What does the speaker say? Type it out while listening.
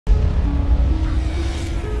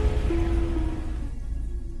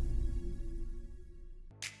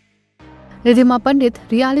Ridhima Pandit,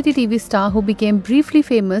 reality TV star who became briefly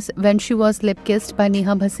famous when she was lip-kissed by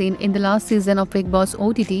Neha Bhasin in the last season of Bigg Boss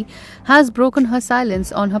OTT, has broken her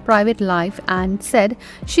silence on her private life and said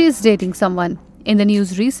she is dating someone. In the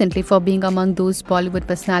news recently for being among those Bollywood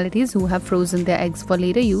personalities who have frozen their eggs for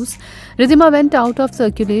later use, Ridhima went out of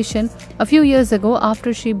circulation a few years ago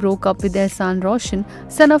after she broke up with their son Roshan,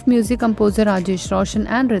 son of music composer Rajesh Roshan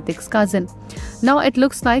and Hrithik's cousin. Now it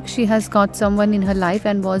looks like she has got someone in her life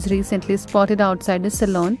and was recently spotted outside a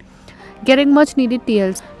salon, getting much needed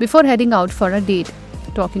TLC before heading out for a date.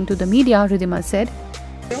 Talking to the media, Ridhima said,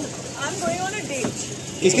 I'm going on a date.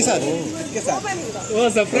 किसके साथ? किसके साथ? वो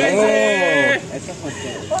surprise है।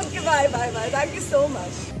 Okay, bye. Thank you so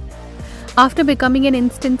much. After becoming an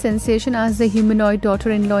instant sensation as the humanoid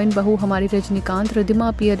daughter-in-law in Bahu Hamari Rajnikant, Ridhima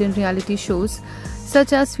appeared in reality shows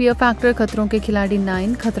such as Fear Factor, Khatron Ke Khiladi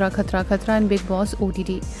 9, Khatra and Bigg Boss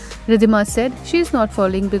OTT. Ridhima said she is not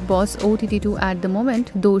following Bigg Boss OTT 2 at the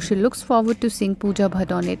moment, though she looks forward to seeing Pooja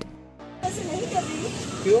Bhatt on it. ऐसे नहीं कर रही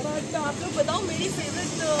क्यों? आप लोग बताओ मेरी favourite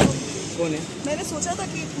कौन है? मैंने सोचा था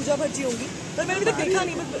कि पूजा भट्ट जी होंगी, पर मैंने अभी तक देखा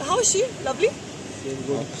नहीं. But how is she? Lovely.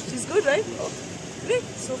 She's good, right? Great.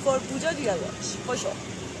 So for Pooja ji, I'll watch for sure.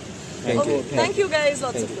 Thank you. Thank you guys.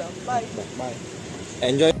 Lots of love. Bye. Bye.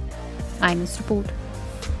 Enjoy. Eyewitness Report.